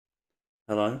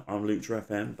Hello, I'm Luke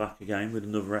FM, back again with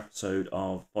another episode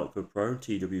of Fight Club Pro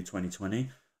TEW 2020.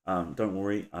 Don't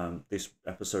worry, this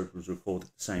episode was recorded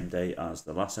the same day as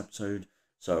the last episode,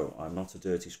 so I'm not a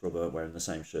dirty scrubber wearing the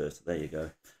same shirt. There you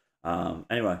go.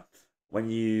 Anyway, when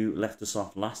you left us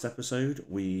off last episode,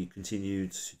 we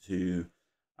continued to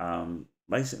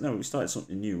basically, no, we started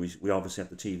something new. We obviously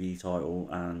had the TV title,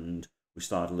 and we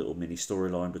started a little mini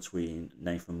storyline between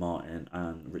Nathan Martin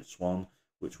and Rich Swann,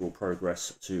 which will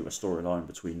progress to a storyline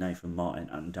between Nathan Martin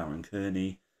and Darren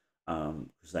Kearney,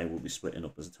 because they will be splitting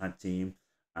up as a tag team,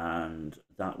 and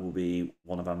that will be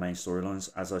one of our main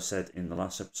storylines. As I said in the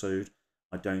last episode,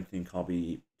 I don't think I'll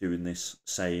be doing this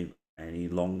save any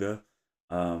longer,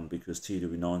 because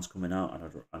TW9 is coming out,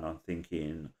 and I'm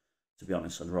thinking, to be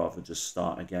honest, I'd rather just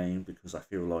start a game, because I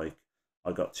feel like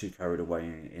I got too carried away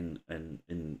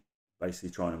in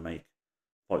basically trying to make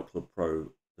Fight Club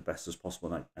Pro the best as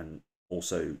possible, and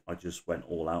also I just went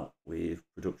all out with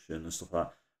production and stuff like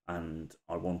that, and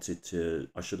I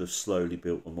should have slowly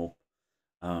built them up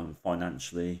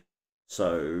financially.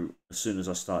 So as soon as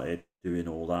I started doing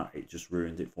all that, it just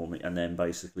ruined it for me. And then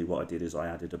basically what I did is I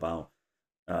added about,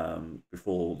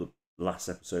 before the last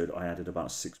episode, I added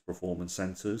about 6 performance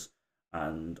centers,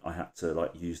 and I had to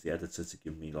like use the editor to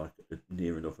give me like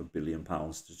near enough £1 billion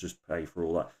to just pay for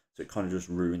all that. So it kind of just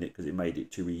ruined it because it made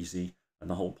it too easy. And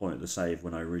the whole point of the save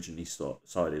when I originally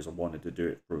started is I wanted to do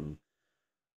it from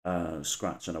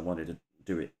scratch, and I wanted to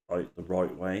do it the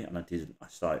right way, and I didn't. I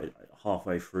started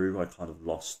halfway through, I kind of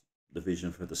lost the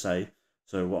vision for the save.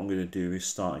 So what I'm going to do is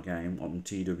start a game on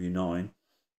TW9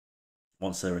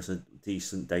 once there is a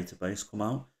decent database come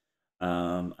out,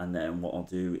 and then what I'll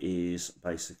do is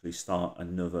basically start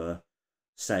another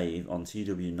save on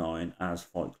TW9 as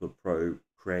Fight Club Pro,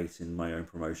 creating my own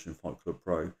promotion, Fight Club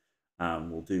Pro.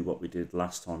 We'll do what we did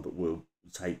last time, but we'll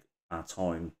take our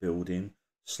time building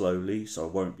slowly. So I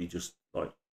won't be just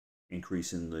like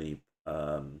increasing the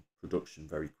production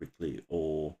very quickly,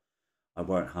 or I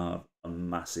won't have a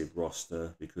massive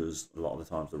roster, because a lot of the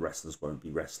times the wrestlers won't be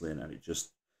wrestling, and it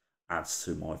just adds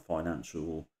to my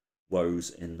financial woes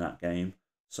in that game.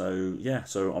 So yeah,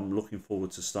 so I'm looking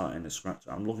forward to starting the scratch.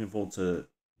 I'm looking forward to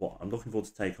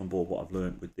take on board what I've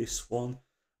learned with this one,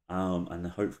 and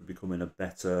hopefully becoming a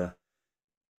better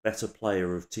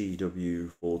player of TEW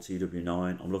for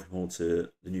TW9. I'm looking forward to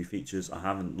the new features. I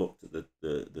haven't looked at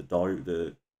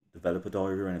the developer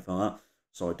diary or anything like that,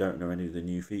 so I don't know any of the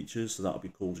new features. So that'll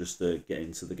be cool just to get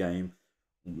into the game,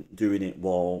 doing it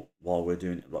while we're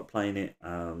doing it, like playing it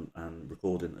and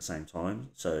recording at the same time.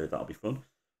 So that'll be fun.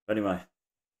 But anyway,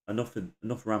 enough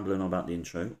rambling about the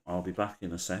intro. I'll be back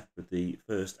in a sec with the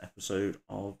first show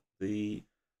of the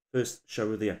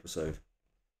episode.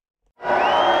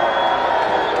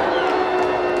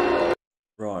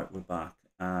 Right, we're back,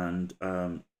 and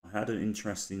I had an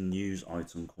interesting news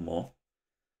item come up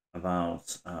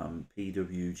about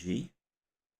PWG.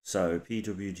 So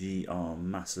PWG are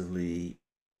massively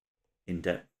in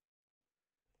debt,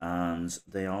 and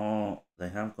they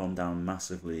have gone down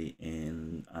massively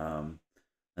in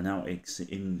they're now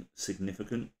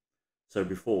insignificant. So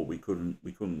before we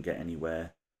couldn't get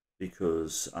anywhere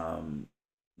because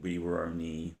we were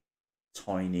only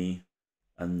tiny,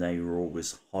 and they were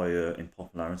always higher in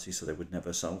popularity, so they would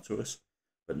never sell to us.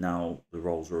 But now the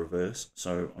roles are reversed,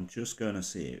 so I'm just going to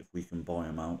see if we can buy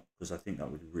them out, because I think that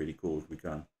would be really cool if we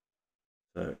can.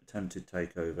 So attempted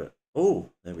takeover. Oh,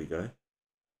 there we go.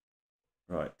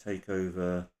 Right,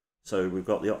 takeover. So we've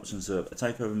got the options of a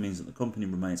takeover means that the company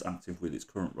remains active with its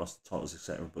current roster titles,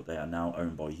 etc., but they are now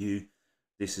owned by you.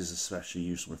 This is especially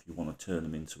useful if you want to turn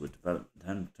them into a development. I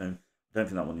don't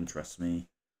think that one interests me.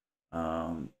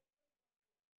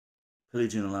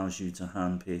 Pillaging allows you to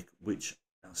handpick which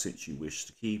assets you wish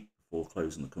to keep before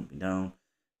closing the company down.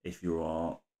 If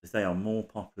they are more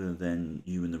popular than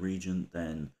you in the region,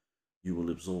 then you will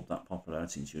absorb that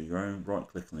popularity into your own. Right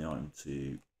click on the item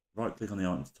to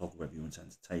toggle whether you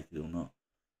intend to take it or not.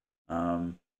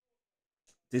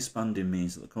 Disbanding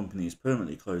means that the company is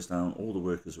permanently closed down, all the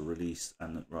workers are released,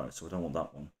 and right, so I don't want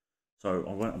that one. So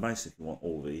I basically want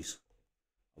all these.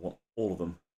 I want all of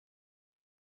them.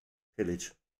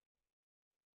 Pillage.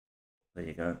 There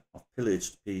you go. I've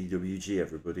pillaged PWG,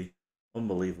 everybody.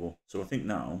 Unbelievable. So I think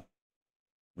now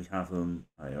we have them.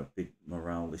 I have big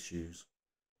morale issues.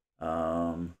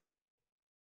 Angry.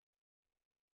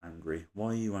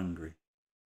 Why are you angry?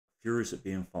 Furious at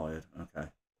being fired. Okay.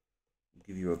 I'll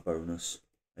give you a bonus.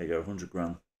 There you go. 100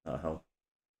 grand. That'll help.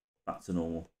 Back to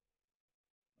normal.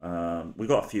 We've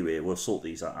got a few here. We'll sort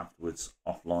these out afterwards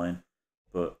offline.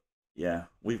 But yeah,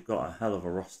 we've got a hell of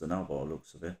a roster now by the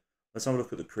looks of it. Let's have a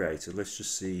look at the creative. Let's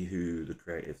just see who the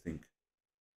creative think.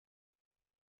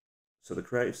 So the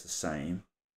creative's the same.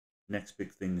 Next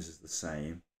big things is the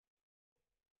same.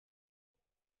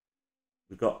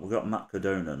 We've got Matt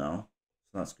Cardona now,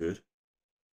 so that's good.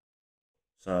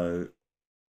 So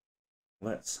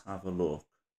let's have a look.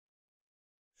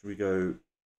 Should we go?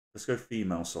 Let's go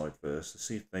female side first. Let's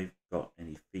see if they've got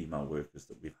any female workers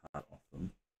that we've had off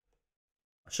them.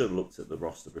 I should have looked at the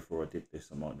roster before I did this.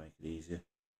 I might make it easier.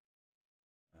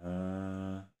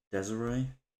 Desiree.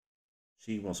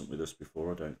 She wasn't with us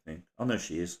before, I don't think. Oh no,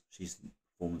 she is. She's in the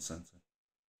performance centre.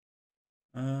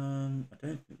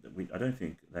 I don't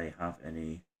think they have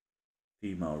any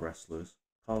female wrestlers.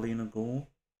 Carlina Gore.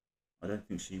 I don't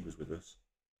think she was with us.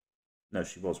 No,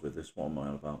 she was with us. What am I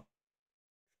on about?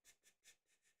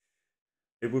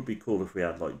 It would be cool if we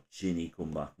had like Ginny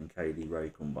come back and Kaylee Ray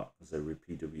come back because they were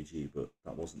PWG, but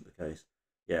that wasn't the case.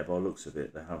 Yeah, by the looks of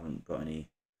it, they haven't got any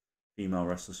female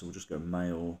wrestlers, so we'll just go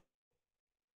male.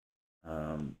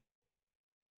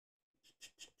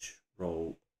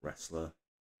 Role wrestler.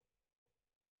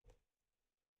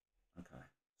 Okay,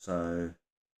 so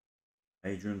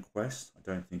Adrian Quest. I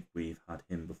don't think we've had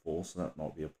him before, so that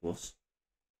might be a plus.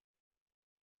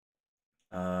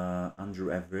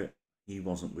 Andrew Everett. He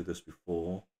wasn't with us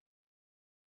before.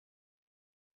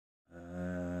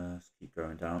 Let's keep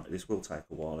going down. This will take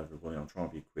a while, everybody. I'll try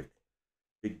to be quick.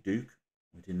 Big Duke.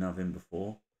 We didn't have him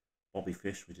before. Bobby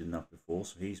Fish. We didn't have before,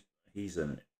 so he's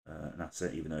an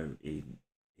asset, even though in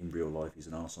real life he's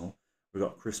an arsehole. We've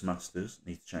got Chris Masters.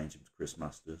 Need to change him to Chris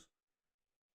Masters.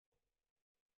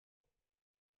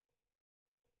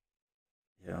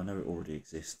 Yeah, I know it already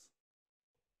exists.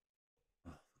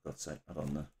 Oh, for God's sake, add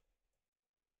on the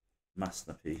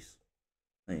masterpiece.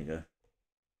 There you go.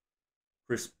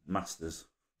 Chris Masters.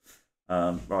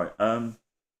 Right.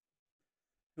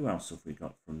 Who else have we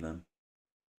got from them?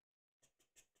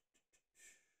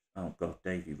 Oh God,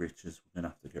 Davey Richards. We're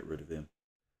gonna have to get rid of him.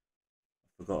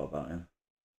 I forgot about him.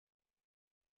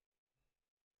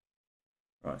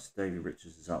 Right, so Davey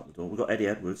Richards is out the door. We've got Eddie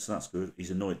Edwards, so that's good.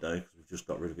 He's annoyed though because we've just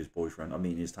got rid of his boyfriend. I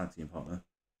mean, his tag team partner.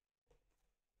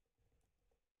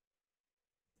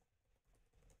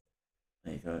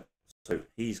 There you go. So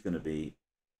he's going to be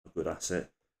a good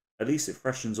asset. At least it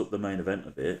freshens up the main event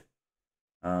a bit.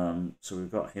 So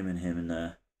we've got him in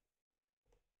there.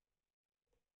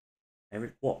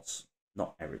 Eric Watts.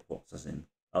 Not Eric Watts, as in...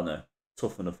 Oh no,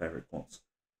 Tough Enough Eric Watts.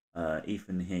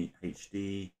 Ethan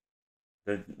HD.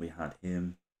 Don't think we had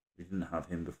him. We didn't have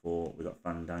him before. We got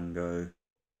Fandango.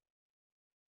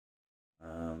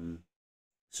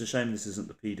 It's a shame this isn't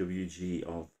the PWG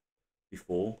of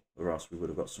before, or else we would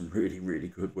have got some really, really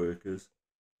good workers.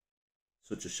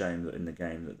 Such a shame that in the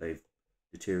game that they've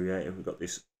deteriorated. We've got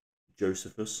this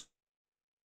Josephus,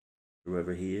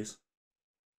 whoever he is.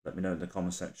 Let me know in the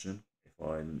comment section if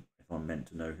I'm meant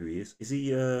to know who he is. Is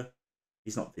he?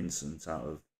 He's not Vincent out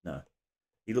of no.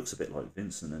 He looks a bit like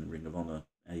Vincent in Ring of Honor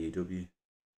AEW.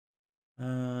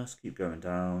 Let's keep going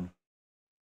down.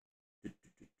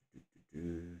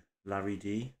 Larry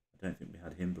D. I don't think we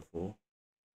had him before.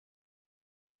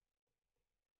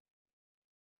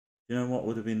 You know what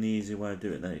would have been the easy way of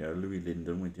doing it? There you go. Louis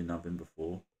Linden. We didn't have him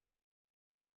before.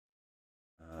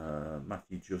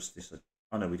 Matthew Justice.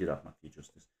 Oh no, we did have Matthew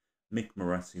Justice. Mick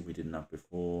Moratti. We didn't have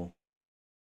before.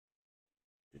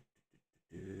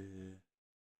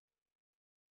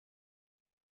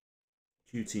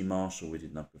 QT Marshall we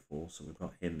didn't have before, so we've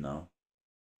got him now.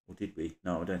 Or did we?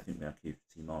 No, I don't think we had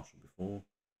QT Marshall before.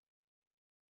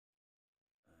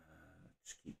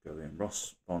 Just keep going.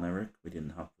 Ross Von Erich we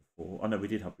didn't have before. Oh no, we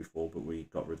did have before, but we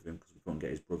got rid of him because we couldn't get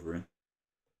his brother in.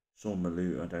 Sean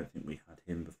Malou, I don't think we had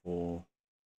him before.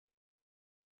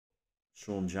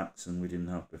 Sean Jackson we didn't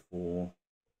have before.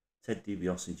 Ted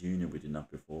DiBiase Jr. we didn't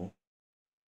have before.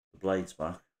 The Blade's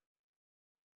back.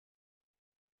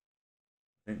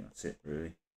 I think that's it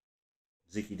really.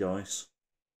 Zicky Dice.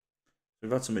 So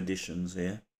we've had some additions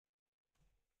here.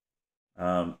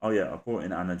 Oh yeah, I brought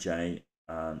in Anna J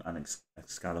and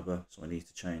Excalibur, so I need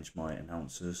to change my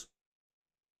announcers.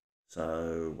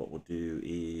 So what we'll do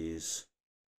is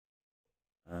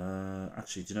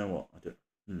actually, do you know what?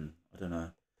 I don't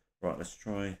know. Right, let's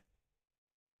try.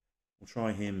 We'll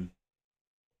try him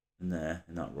in there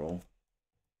in that role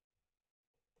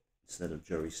instead of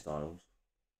Joey Styles.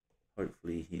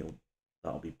 Hopefully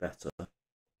that'll be better.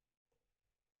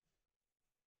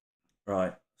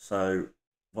 Right, so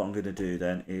what I'm going to do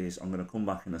then is I'm going to come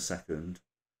back in a second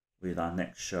with our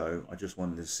next show. I just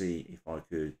wanted to see if I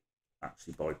could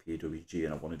actually buy PWG,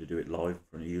 and I wanted to do it live in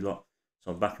front of you lot.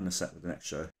 So I'm back in a sec with the next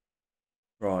show.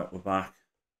 Right, we're back.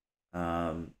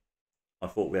 I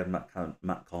thought we had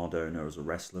Matt Cardona as a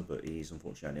wrestler, but he's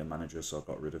unfortunately only a manager, so I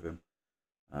got rid of him.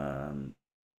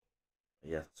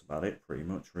 yeah, that's about it pretty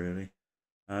much really.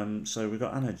 So we've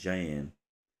got Anna Jay in.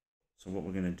 So what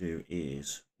we're going to do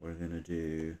is we're going to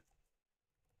do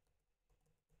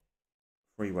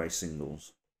three-way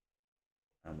singles,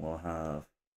 and we'll have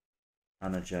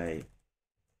Anna Jay,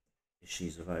 if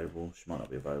she's available. She might not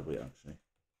be available yet, actually.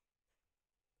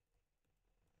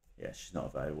 Yeah, she's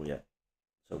not available yet.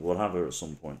 So we'll have her at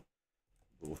some point.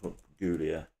 We'll put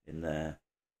Gulia in there,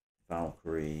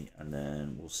 Valkyrie, and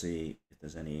then we'll see if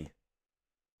there's any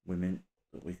women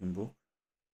that we can book.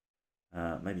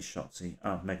 Maybe Shotzi.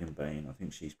 Megan Bain. I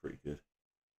think she's pretty good.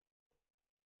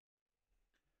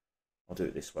 I'll do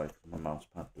it this way because my mouse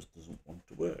pad just doesn't want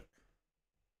to work.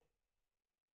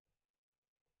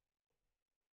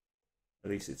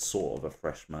 At least it's sort of a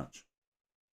fresh match.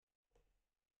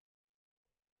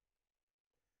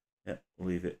 Yep, we'll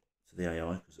leave it to the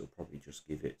AI because it'll probably just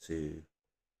give it to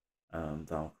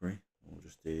Valkyrie. We'll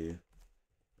just do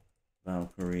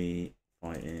Valkyrie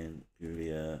fighting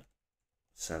Gulia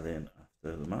selling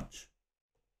after the match.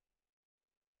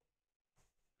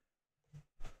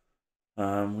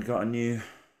 We got a new,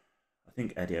 I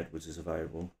think Eddie Edwards is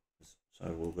available,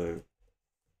 so we'll go.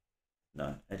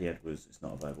 No, Eddie Edwards is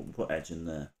not available. We'll put Edge in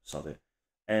there. Sod it.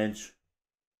 Edge.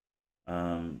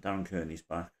 Darren Kearney's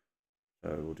back,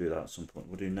 so we'll do that at some point.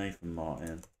 We'll do Nathan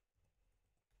Martin,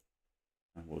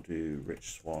 and we'll do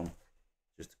Rich Swann,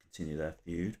 just to continue their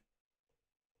feud.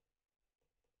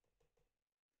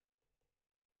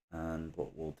 And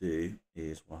what we'll do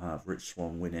is we'll have Rich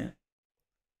Swann win it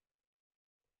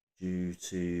due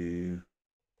to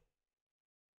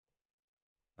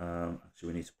actually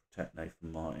we need to protect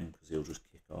Nathan Martin because he'll just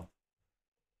kick off.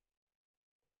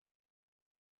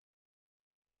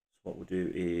 So what we'll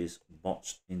do is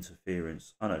botched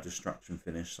interference. Oh no, distraction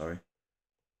finish, sorry.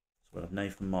 So we'll have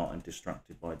Nathan Martin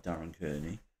distracted by Darren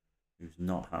Kearney, who's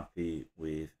not happy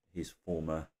with his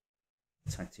former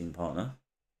tag team partner.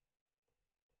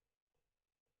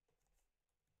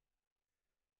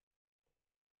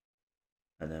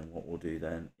 And then what we'll do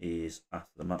then is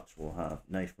after the match we'll have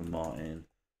Nathan Martin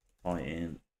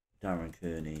fighting Darren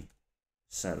Kearney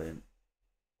selling.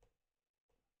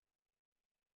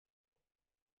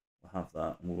 We'll have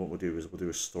that, and what we'll do is we'll do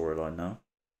a storyline now.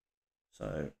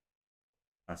 So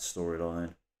add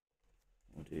storyline.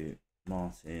 We'll do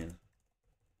Martin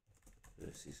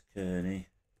versus Kearney.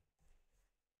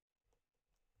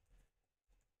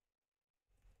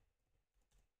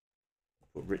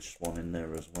 Put Rich Swann in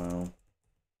there as well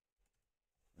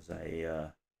as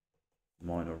a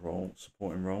minor role,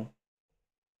 supporting role.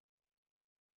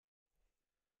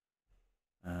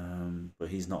 But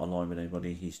he's not aligned with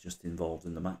anybody, he's just involved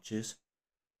in the matches.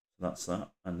 So that's that.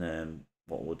 And then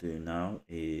what we'll do now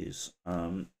is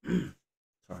sorry,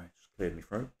 just cleared my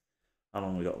throat. How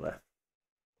long we got left?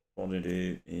 What I'm going to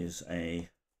do is I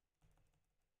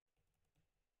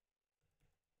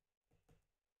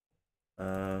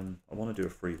want to do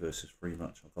a 3 versus 3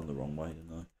 match. I've gone the wrong way,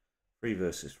 didn't I? 3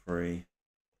 versus 3.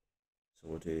 So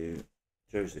we'll do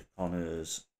Joseph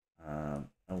Connors,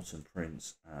 Elton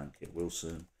Prince, and Kit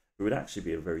Wilson. It would actually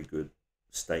be a very good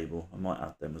stable. I might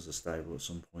add them as a stable at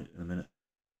some point in a minute.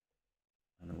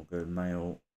 And then we'll go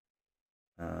male.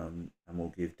 And we'll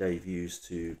give debuts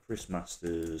to Chris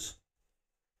Masters.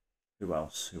 Who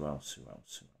else?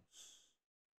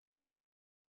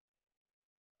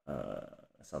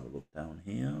 Let's have a look down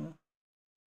here.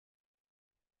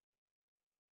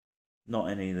 Not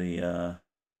any of the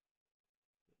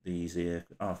these here.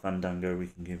 Fandango, we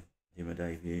can give him a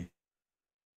debut.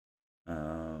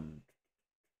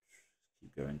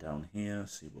 Keep going down here,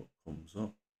 see what comes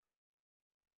up.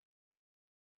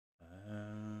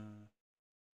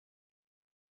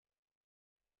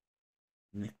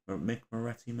 Mick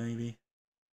Moretti, maybe.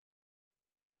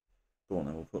 Go on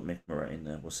then, we'll put Mick Moretti in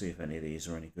there. We'll see if any of these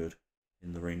are any good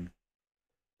in the ring.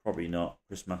 Probably not.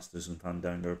 Chris Masters and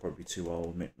Fandango are probably too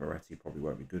old. Mick Moretti probably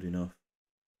won't be good enough.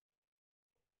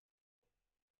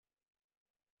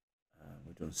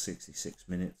 We've done 66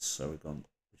 minutes, so we're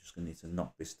just going to need to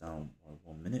knock this down by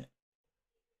 1 minute.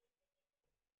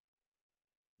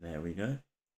 There we go.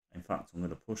 In fact, I'm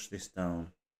going to push this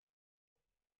down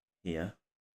here.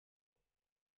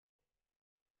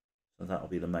 So that'll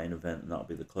be the main event, and that'll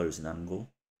be the closing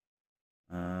angle.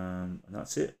 And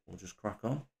that's it. We'll just crack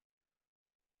on.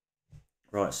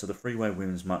 Right, so the three-way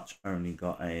women's match only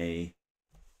got a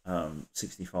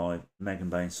 65. Megan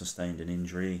Bain sustained an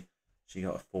injury. She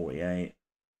got a 48.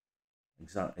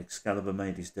 Excalibur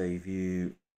made his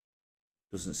debut.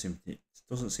 Doesn't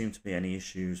seem to be any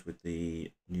issues with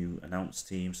the new announced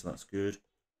team, so that's good.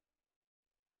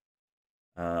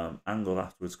 Angle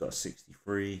afterwards got a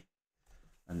 63,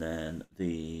 and then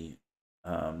the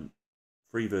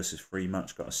 3 versus 3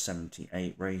 match, got a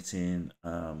 78 rating.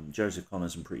 Joseph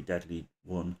Connors and Pretty Deadly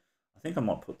won. I think I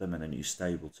might put them in a new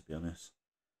stable, to be honest.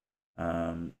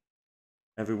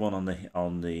 Everyone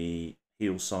on the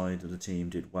heel side of the team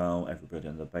did well. Everybody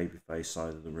on the babyface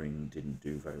side of the ring didn't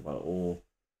do very well at all.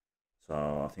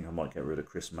 So I think I might get rid of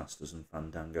Chris Masters and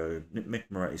Fandango. Mick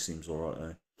Moretti seems alright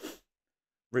though.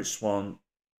 Rich Swann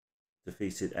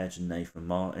defeated Edge and Nathan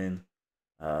Martin.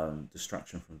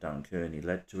 Distraction from Dan Kearney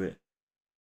led to it.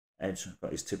 Edge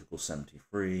got his typical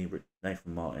 73.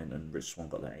 Nathan Martin and Rich Swann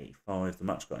got their 85. The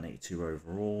match got an 82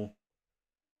 overall.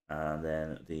 And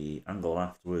then the angle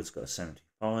afterwards got a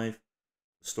 75.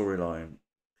 The storyline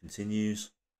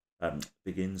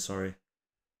begins.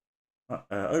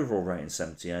 Overall rating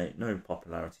 78. No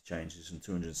popularity changes, and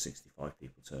 265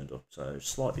 people turned up. So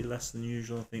slightly less than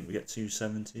usual. I think we get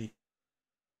 270.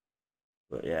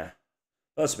 But yeah,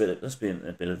 that's been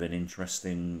a bit of an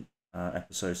interesting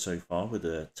episode so far with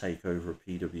the takeover of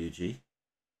PWG. So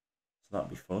that'll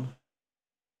be fun.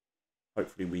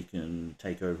 Hopefully we can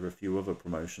take over a few other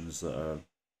promotions that are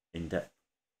in depth.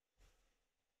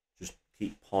 Just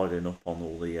keep piling up on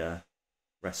all the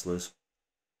wrestlers.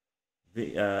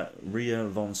 Rhea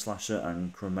Von Slasher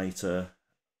and Cremator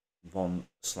Von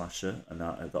Slasher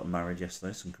got married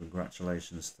yesterday, so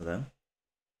congratulations to them.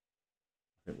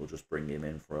 I think we'll just bring him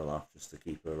in for a laugh just to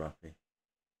keep her happy.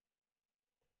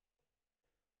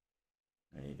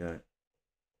 There you go.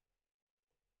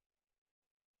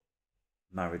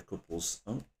 Married couples.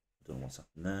 Oh, I don't know what's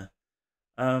happened there.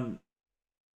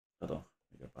 Hold on.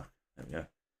 Let me go back. There we go.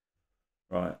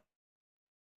 Right.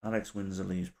 Alex Windsor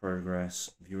leaves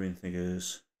Progress. Viewing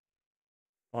figures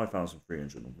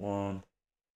 5,301.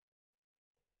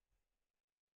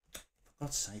 For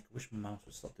God's sake, I wish my mouse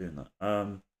would stop doing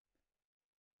that.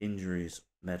 Injuries,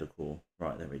 medical.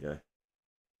 Right, there we go.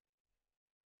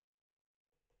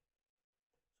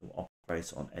 So we'll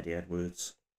operate on Eddie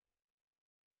Edwards.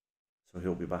 So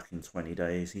he'll be back in 20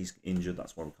 days. He's injured,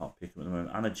 that's why we can't pick him at the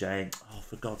moment. Anna Jay. Oh,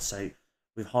 for God's sake.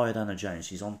 We've hired Anna Jay and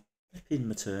she's on flipping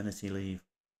maternity leave.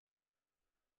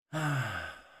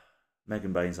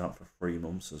 Megan Bain's out for 3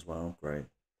 months as well. Great.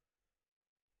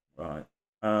 Right.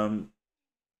 I'll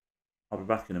be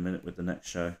back in a minute with the next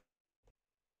show.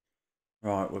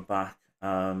 Right, we're back.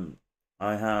 I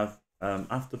have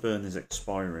Afterburn is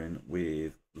expiring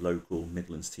with local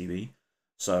Midlands TV,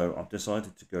 so I've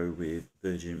decided to go with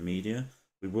Virgin Media.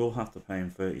 We will have to pay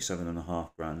him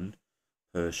 $37.5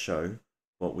 per show,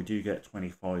 but we do get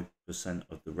 25%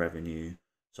 of the revenue,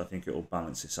 so I think it will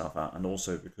balance itself out. And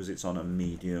also because it's on a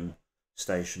medium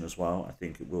station as well, I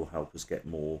think it will help us get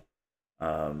more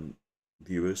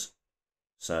viewers.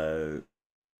 So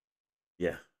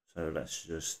yeah, so let's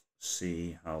just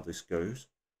see how this goes.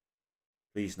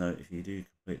 Please note, if you do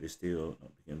complete this deal,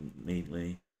 it'll begin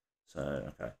immediately. So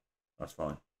okay, that's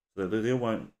fine. So the deal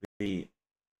won't be,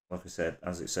 like I said,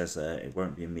 as it says there, it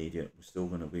won't be immediate. We're still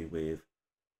going to be with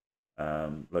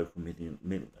local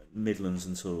Midlands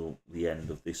until the end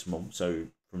of this month. So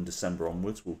from December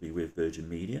onwards, we'll be with Virgin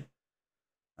Media.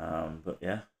 But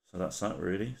yeah, so that's that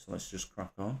really. So let's just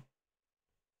crack on.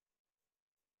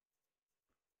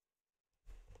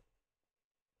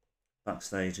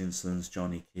 Backstage incidents,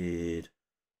 Johnny Kidd,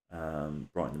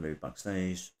 Brighten the Mood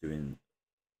backstage, doing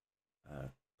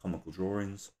comical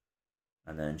drawings.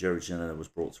 And then Joey Janela was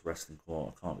brought to Wrestling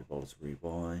Court. I can't be bothered to read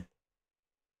why.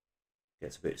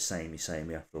 Gets a bit samey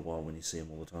after a while when you see him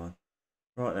all the time.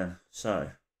 Right then, so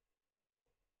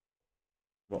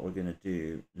what we're going to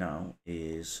do now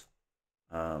is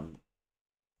we're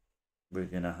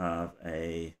going to have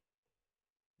a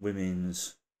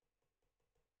women's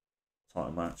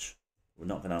title match. We're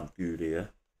not going to have Gulia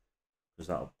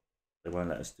because they won't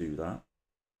let us do that.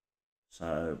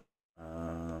 So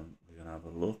we're going to have a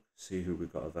look, see who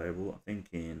we've got available. I'm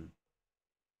thinking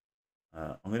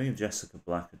I'm going to give Jessica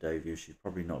Black a debut. She's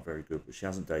probably not very good, but she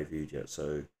hasn't debuted yet,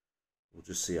 so we'll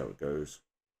just see how it goes.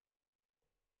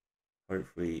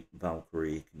 Hopefully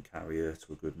Valkyrie can carry her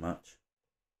to a good match.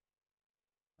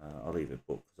 I'll leave it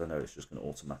booked because I know it's just going to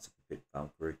automatically pick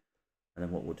Valkyrie. And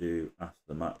then what we'll do after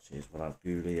the match is we'll have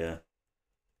Gulia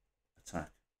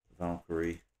attack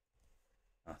Valkyrie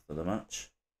after the match.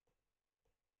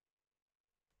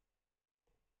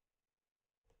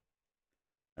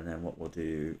 And then what we'll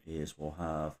do is we'll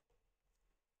have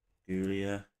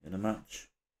Gulia in a match.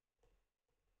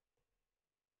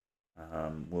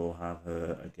 We'll have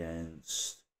her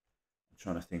against, I'm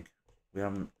trying to think,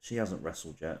 she hasn't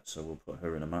wrestled yet, so we'll put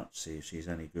her in a match, see if she's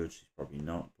any good. She's probably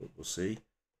not, but we'll see.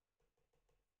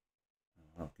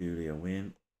 I'll have Gulia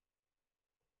win.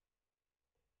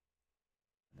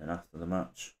 And then after the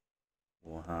match,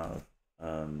 we'll have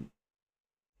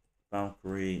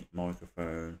Valkyrie,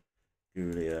 microphone,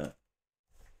 Julia,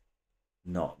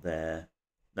 not there.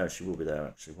 No, she will be there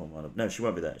actually. No, she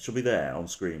won't be there. She'll be there on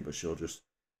screen, but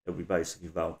it'll be basically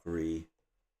Valkyrie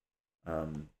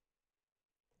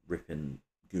ripping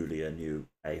Julia a new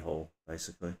a-hole,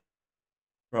 basically.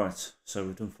 Right, so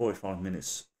we've done 45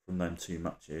 minutes from them two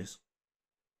matches.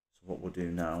 So what we'll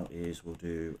do now is we'll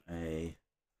do a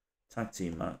tag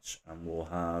team match, and we'll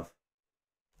have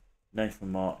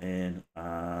Nathan Martin,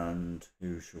 and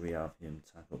who should we have him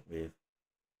tag up with?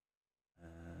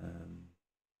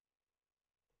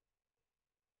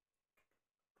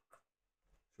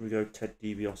 Should we go Ted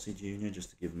DiBiase Jr. just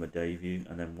to give him a debut?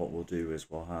 And then what we'll do is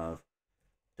we'll have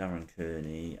Darren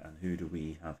Kearney, and who do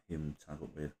we have him tag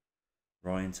up with?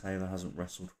 Ryan Taylor hasn't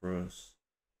wrestled for us.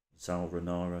 Zal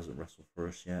Renara hasn't wrestled for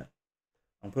us yet.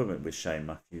 I'm putting it with Shane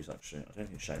Matthews, actually. I don't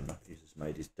think Shane Matthews has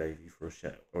made his debut for us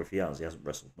yet. Or if he hasn't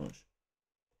wrestled much.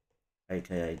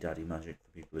 AKA Daddy Magic, for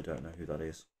people who don't know who that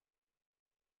is.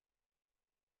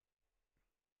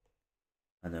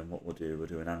 And then what we'll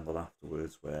do an angle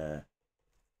afterwards where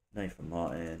Nathan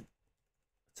Martin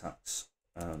attacks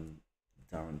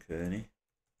Darren Kearney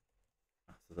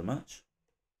after the match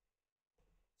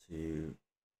to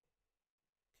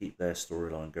keep their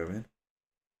storyline going.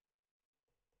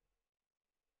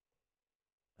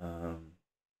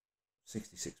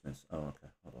 66 minutes. Oh, okay.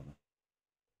 Hold on.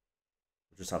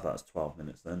 We'll just have that as 12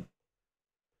 minutes then.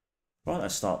 Right,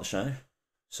 let's start the show.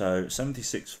 So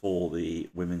 76 for the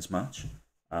women's match.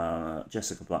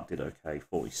 Jessica Black did okay,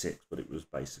 46, but it was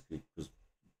basically because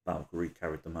Valkyrie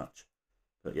carried the match.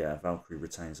 But yeah, Valkyrie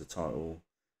retains the title.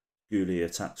 Julia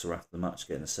attacks her after the match,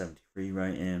 getting a 73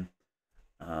 rating.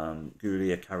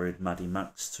 Julia carried Maddie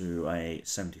Max to a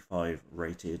 75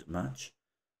 rated match.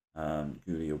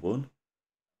 Julia won.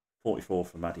 44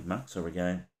 for Maddie Max, so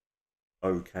again,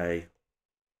 okay,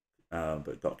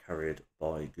 but got carried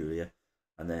by Julia.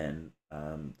 And then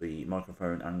the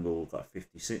microphone angle got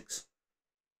 56.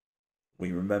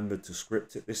 We remembered to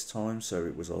script it this time, so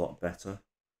it was a lot better.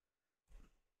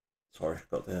 Sorry,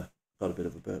 got a bit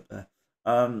of a burp there.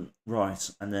 Right,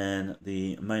 and then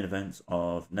the main event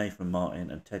of Nathan Martin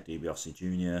and Ted DiBiase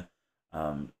Jr.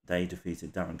 They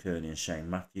defeated Darren Kearney and Shane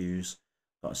Matthews.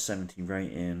 Got a 70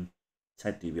 rating.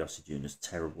 Ted DiBiase Jr. is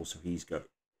terrible, so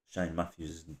Shane Matthews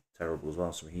is terrible as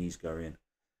well, so he's going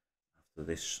after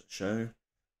this show.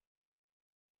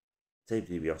 Ted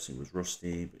DiBiase was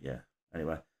rusty, but yeah.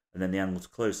 Anyway, and then the angle to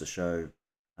close the show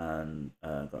and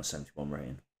got a 71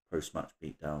 rating. Post-match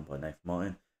beatdown by Nathan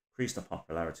Martin. Increased the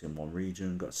popularity in one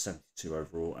region, got 72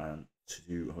 overall, and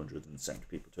 270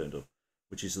 people turned up,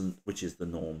 which is the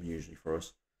norm usually for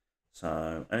us.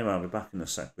 So anyway, I'll be back in a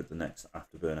sec with the next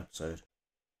Afterburn episode.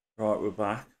 Right, we're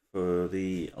back for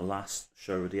the last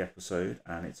show of the episode,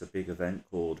 and it's a big event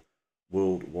called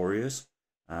World Warriors.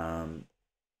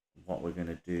 What we're going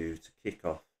to do to kick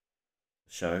off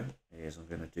the show is I'm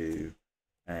going to do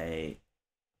a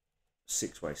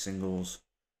 6-way singles.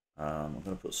 I'm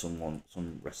going to put some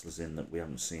wrestlers in that we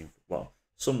haven't seen.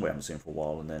 Some we haven't seen for a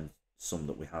while, and then some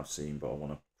that we have seen, but I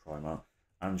want to try them out.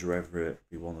 Andrew Everett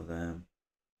will be one of them.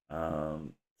 Let's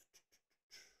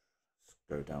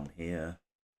go down here.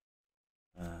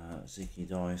 Ziki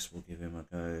Dice, we'll give him a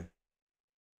go.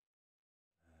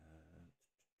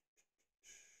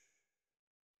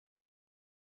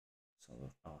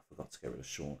 I forgot to get rid of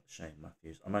Shane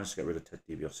Matthews. I managed to get rid of Ted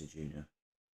DiBiase Jr.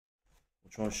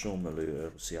 We'll try Sean Maluta,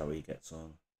 we'll see how he gets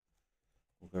on.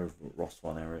 We'll go with Ross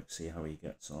Von Erich, see how he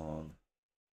gets on.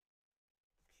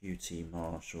 QT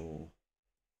Marshall.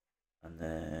 And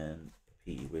then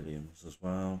P. Williams as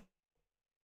well.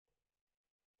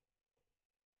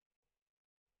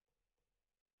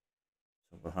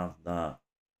 So we'll have that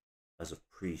as a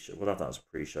pre-show. We'll have that as a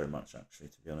pre-show match, actually,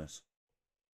 to be honest.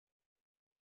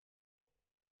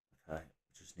 Okay,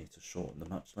 we just need to shorten the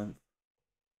match length.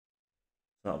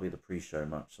 So that'll be the pre-show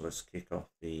match. So let's kick off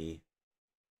the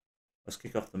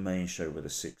main show with a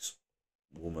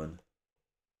 6-woman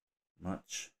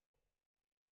match.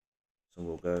 So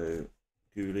we'll go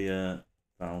Julia,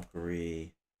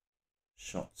 Valkyrie,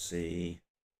 Shotzi,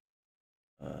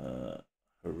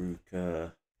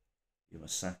 Haruka,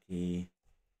 Yamasaki,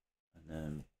 and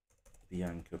then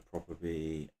Bianca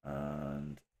probably,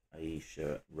 and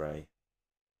Aisha Ray.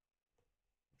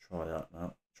 Try that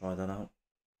out.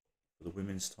 For the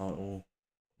women's title,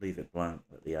 leave it blank,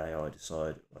 let the AI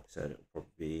decide. Like I said, it'll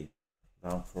probably be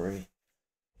Valkyrie.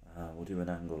 We'll do an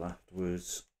angle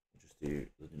afterwards. We'll just do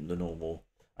the normal.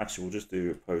 Actually, we'll just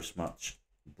do a post-match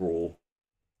brawl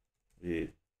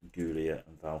with Julia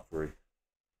and Valkyrie.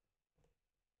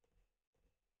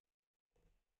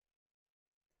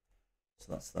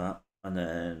 So that's that. And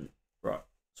then Right,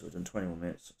 so we've done 21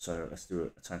 minutes. So let's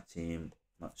do a tag team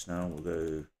match now. We'll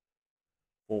go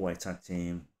 4-way tag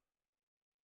team.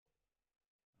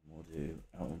 And we'll do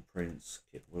Elton Prince,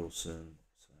 Kit Wilson.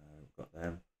 So we've got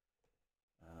them.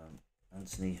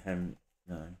 Anthony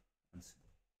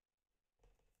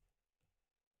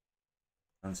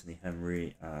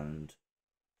Henry and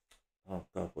oh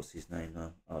god, what's his name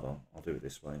now? Hold on, I'll do it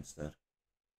this way instead.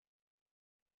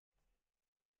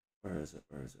 Where is it?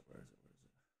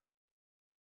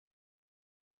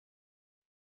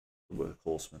 The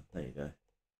Workhorseman. There you go.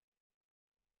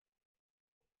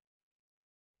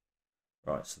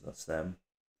 Right, so that's them.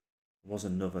 There was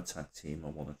another tag team I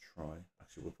want to try.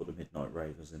 Actually, we'll put the Midnight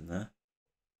Ravers in there.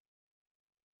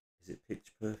 Is it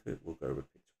Pitch Perfect? We'll go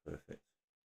with Pitch Perfect.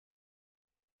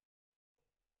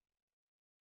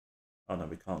 Oh no,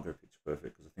 we can't go Pitch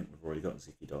Perfect because I think we've already got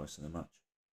Zicky Dice in the match.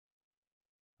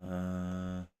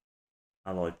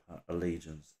 Allied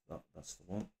Allegiance, that's the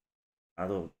one.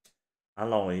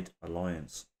 Allied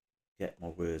Alliance. Get my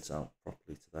words out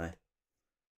properly today.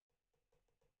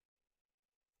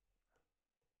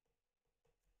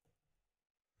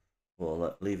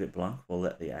 We'll leave it blank. We'll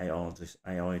let the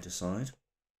AI decide.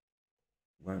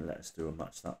 Won't let us do a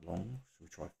match that long. Should we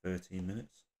try 13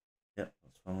 minutes? Yep,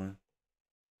 that's fine.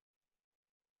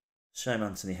 Shame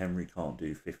Anthony Henry can't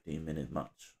do 15-minute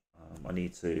match. I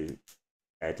need to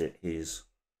edit his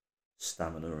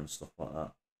stamina and stuff like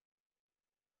that.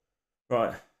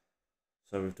 Right,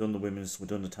 so we've done the women's, we've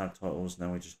done the tag titles.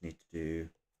 Now we just need to do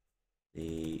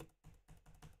the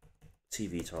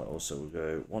TV titles. So we'll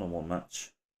go one-on-one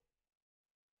match.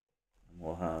 And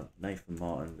we'll have Nathan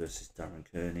Martin versus Darren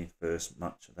Kearney. First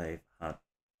match they've had.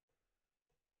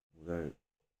 We'll go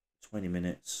 20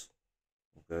 minutes.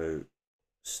 We'll go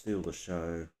steal the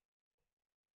show.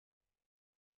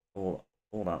 All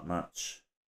that match.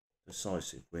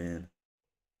 Decisive win.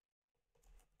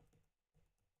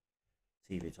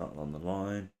 TV title on the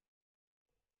line.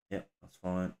 Yep, that's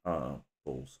fine. Oh,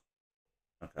 balls.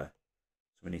 Okay.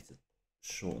 So we need to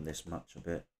shorten this match a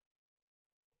bit.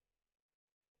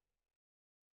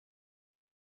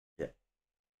 Yep.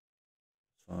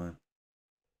 That's fine.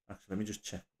 Actually, let me just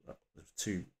check that. There's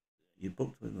two. You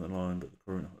booked within the line, but the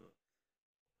current.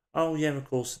 Oh, yeah, of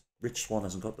course. Rich Swann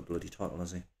hasn't got the bloody title,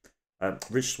 has he?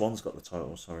 Rich Swann's got the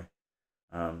title, sorry.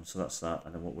 So that's that.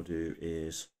 And then what we'll do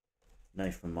is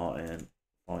Nathan Martin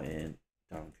fighting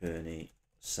Darren Kearney,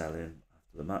 selling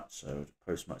after the match. So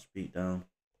post-match beatdown.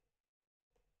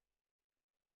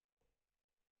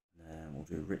 And then we'll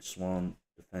do Rich Swann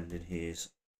defending his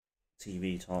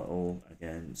TV title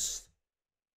against...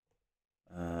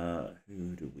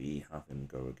 who do we have him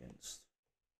go against?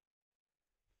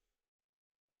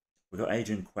 We've got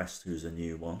Adrian Quest, who's a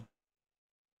new one.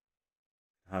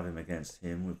 Have him against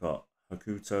him. We've got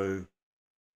Hokuto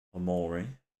Omori.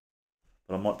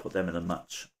 But I might put them in a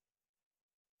match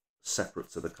separate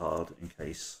to the card in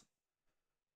case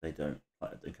they don't,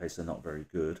 in case they're not very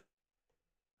good.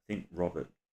 I think Robert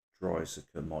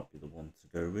Dreisaker might be the one to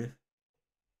go with.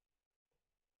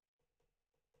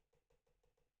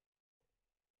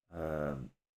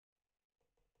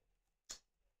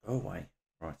 Go away.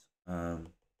 Right.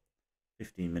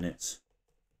 15 minutes.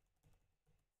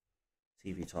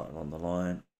 TV title on the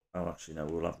line. Oh, actually, no,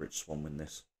 we'll have Rich Swann win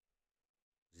this.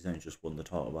 He's only just won the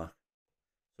title back.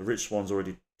 So Rich Swann's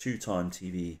already two-time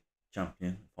TV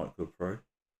champion, Fight Club Pro.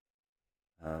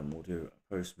 We'll do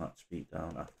a post-match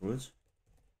beatdown afterwards,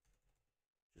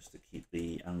 just to keep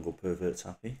the angle perverts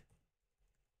happy.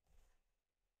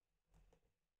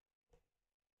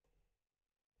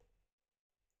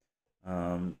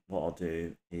 What I'll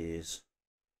do is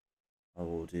I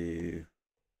will do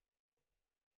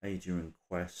Adrian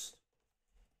Quest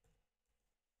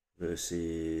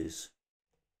versus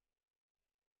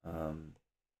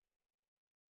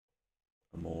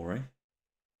Amore.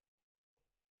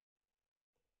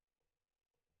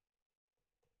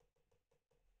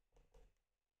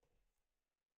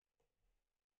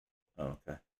 Oh,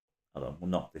 okay. Hold on, we'll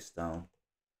knock this down.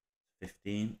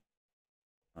 15.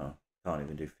 Oh, can't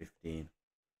even do 15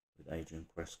 with Adrian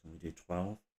Quest. Can we do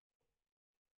 12?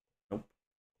 Nope.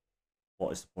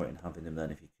 What is the point in having him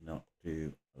then if you cannot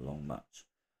do a long match?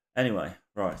 Anyway,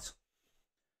 right. So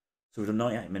we've done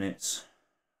 98 minutes.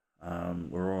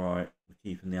 We're alright. We're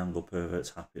keeping the angle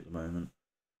perverts happy at the moment.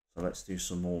 So let's do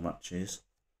some more matches.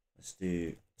 Let's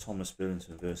do Thomas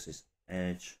Billington versus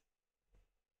Edge.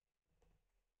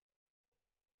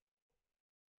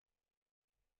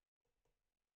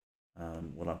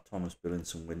 We'll have Thomas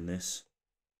Billington win this.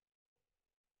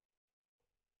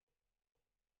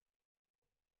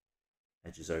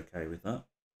 Edge is okay with that.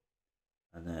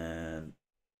 And then,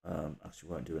 actually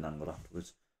won't do an angle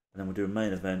afterwards. And then we'll do a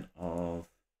main event of,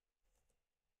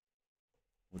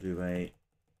 we'll do a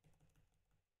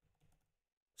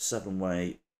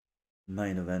 7-way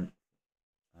main event.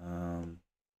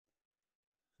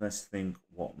 Let's think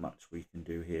what match we can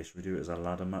do here. Should we do it as a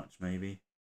ladder match maybe?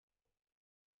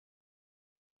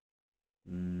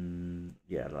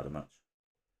 Yeah, ladder match.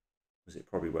 Because it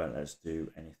probably won't let us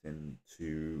do anything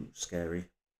too scary.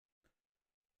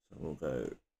 So we'll go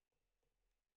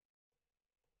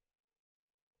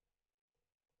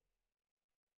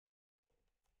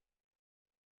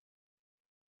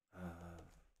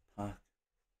pack.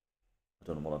 I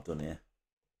don't know what I've done here.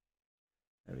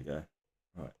 There we go.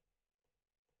 Right.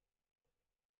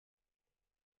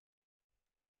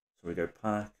 So we go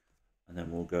pack, and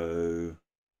then we'll go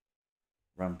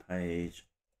Rampage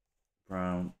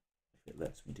Brown. If it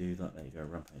lets me do that, there you go.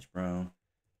 Rampage Brown,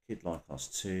 Kid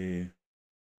Lycos 2,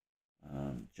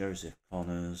 Joseph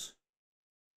Connors,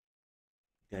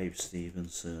 Gabe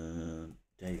Stevenson,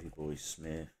 Davey Boy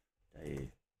Smith,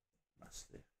 Dave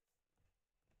Mastiff.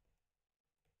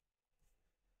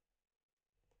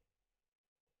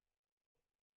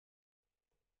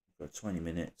 We've got 20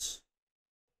 minutes.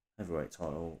 Heavyweight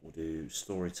title, we'll do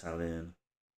storytelling.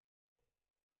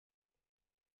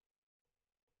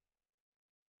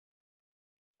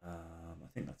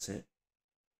 I think that's it.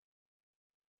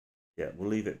 Yeah, we'll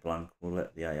leave it blank. We'll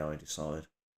let the AI decide.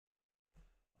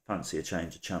 I fancy a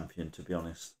change of champion, to be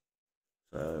honest.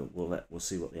 So we'll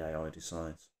see what the AI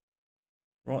decides.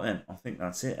 Right then, I think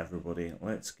that's it, everybody.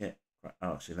 Let's get.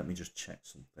 Actually, let me just check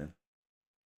something.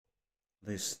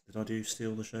 Did I do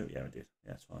steal the show? Yeah, I did.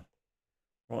 Yeah, it's fine.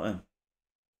 Right then,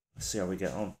 let's see how we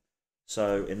get on.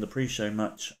 So in the pre-show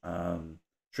match,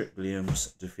 Trick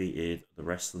Williams defeated the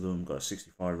rest of them, got a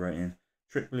 65 rating.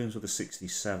 Trick Williams with a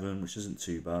 67, which isn't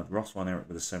too bad. Ross Van Erich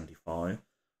with a 75.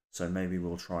 So maybe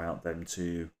we'll try out them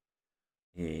two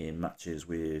in matches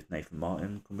with Nathan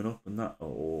Martin coming up and that,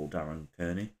 or Darren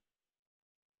Kearney.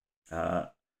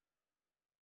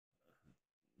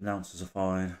 Announcers are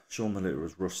fine. Sean Miller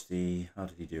was rusty. How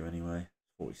did he do anyway?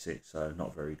 46, so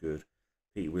not very good.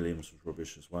 Pete Williams was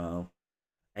rubbish as well.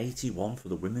 81 for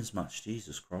the women's match.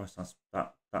 Jesus Christ,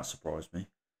 that surprised me.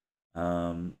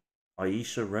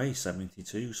 Aisha Ray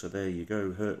 72. So there you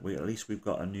go. At least we've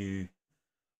got a new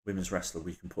women's wrestler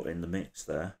we can put in the mix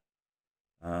there.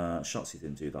 Shotzi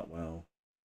didn't do that well.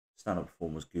 Stand-up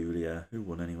performers Gulia, who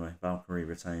won anyway. Valkyrie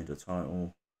retained her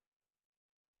title.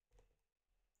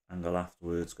 Angle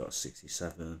afterwards got a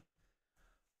 67.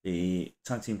 The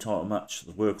tag team title match,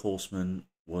 the Workhorsemen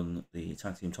won the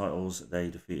tag team titles. They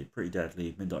defeated Pretty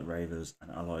Deadly, Midnight Ravers,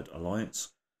 and Allied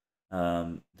Alliance.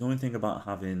 The only thing about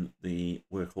having the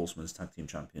Workhorsemen's tag team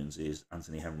champions is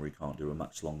Anthony Henry can't do a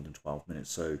match longer than 12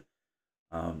 minutes, so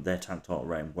their tag title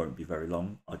reign won't be very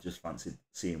long. I just fancied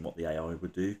seeing what the AI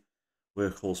would do.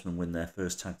 Workhorsemen win their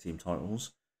first tag team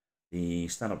titles. The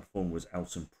stand-up performer was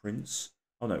Elton Prince.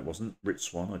 Oh no, it wasn't. Rich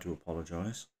Swann, I do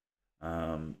apologise.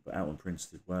 But Elton Prince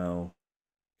did well.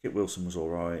 Kit Wilson was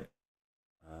alright.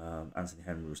 Anthony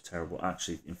Henry was terrible.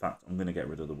 Actually, in fact, I'm going to get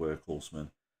rid of the Workhorsemen.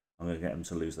 I'm going to get them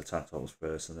to lose their tag titles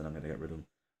first, and then I'm going to get rid of them.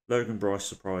 Logan Bryce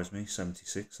surprised me,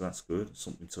 76, so that's good.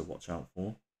 Something to watch out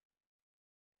for.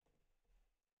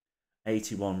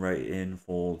 81 rating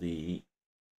for the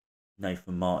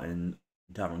Nathan Martin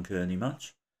Darren Kearney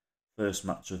match. First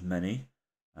match of many.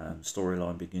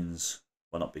 Storyline begins,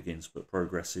 well, not begins, but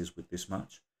progresses with this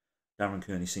match. Darren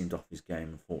Kearney seemed off his game,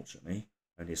 unfortunately.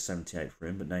 Only a 78 for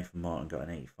him, but Nathan Martin got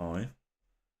an 85.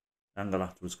 Angle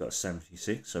afterwards got a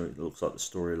 76, so it looks like the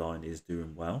storyline is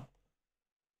doing well.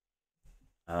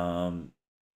 Oh,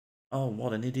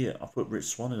 what an idiot. I put Rich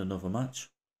Swann in another match.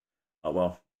 Oh,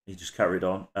 well, he just carried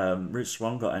on. Rich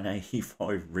Swann got an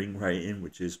 85 ring rating,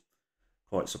 which is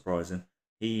quite surprising.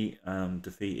 He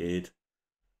defeated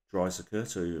Dreisiger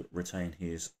to retain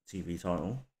his TV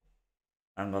title.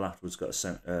 Angle afterwards got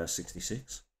a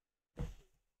 66.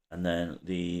 And then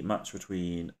the match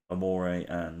between Amore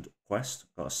and Quest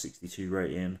got a 62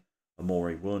 rating.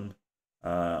 Amore won.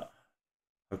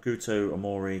 Hokuto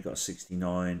Amore got a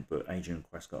 69, but Adrian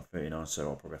Quest got a 39, so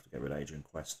I'll probably have to get rid of Adrian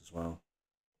Quest as well.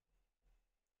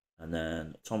 And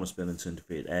then Thomas Billington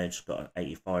defeated Edge, got an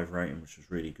 85 rating, which was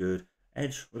really good.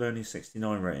 Edge with only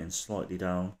 69 rating, slightly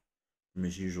down from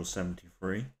his usual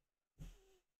 73.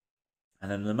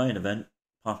 And then in the main event,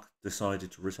 Pac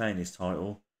decided to retain his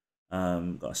title.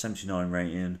 Got a 79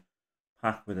 rating.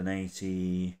 Pac with an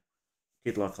 80.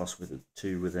 Kid Lycos with a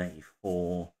 2 with an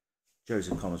 84.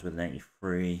 Joseph Connors with an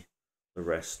 83. The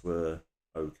rest were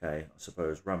okay, I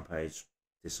suppose. Rampage,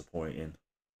 disappointing.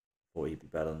 Thought he'd be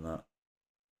better than that.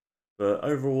 But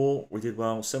overall, we did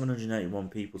well. 781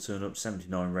 people turned up,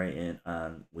 79 rating,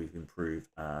 and we've improved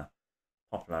our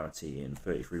popularity in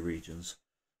 33 regions.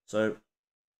 So,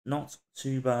 not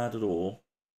too bad at all.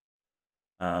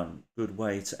 Good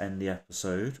way to end the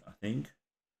episode, I think.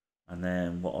 And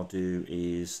then what I'll do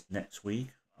is next week,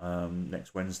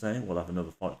 next Wednesday, we'll have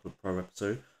another Fight Club Pro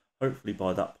episode. Hopefully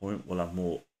by that point, we'll have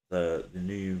more. The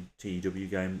new TEW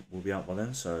game will be out by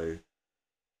then, so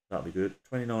that'll be good.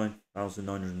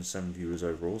 29,907 viewers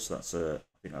overall, so that's I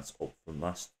think that's up from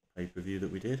last pay-per-view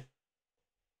that we did.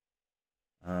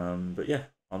 But yeah,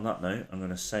 on that note, I'm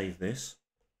going to save this.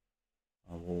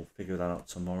 I will figure that out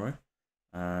tomorrow,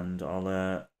 and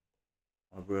I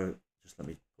will just let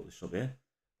me put this up here.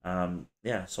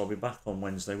 Yeah, so I'll be back on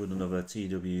Wednesday with another TEW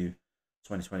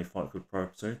 2020 Fight Club Pro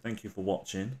episode. Thank you for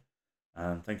watching,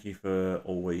 and thank you for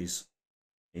always,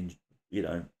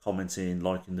 commenting,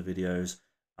 liking the videos,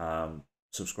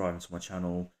 subscribing to my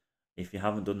channel. If you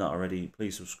haven't done that already,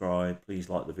 please subscribe, please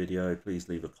like the video, please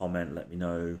leave a comment, let me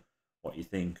know what you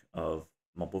think of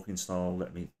my booking style,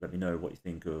 let me know what you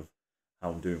think of how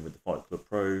I'm doing with the Fight Club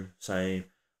Pro save.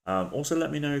 Also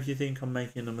let me know if you think I'm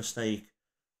making a mistake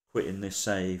quitting this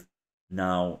save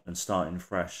now and starting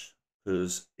fresh,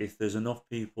 because if there's enough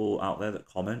people out there that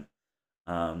comment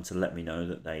to let me know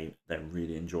that they're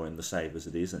really enjoying the save as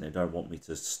it is and they don't want me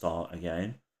to start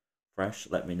again fresh,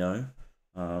 let me know.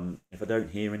 If I don't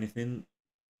hear anything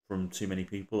from too many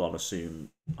people, I'll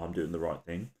assume I'm doing the right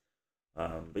thing.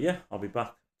 But yeah, I'll be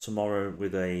back tomorrow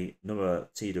with another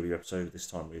TEW episode, this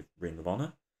time with Ring of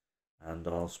Honor, and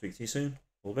I'll speak to you soon.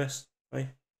 All the best. Bye.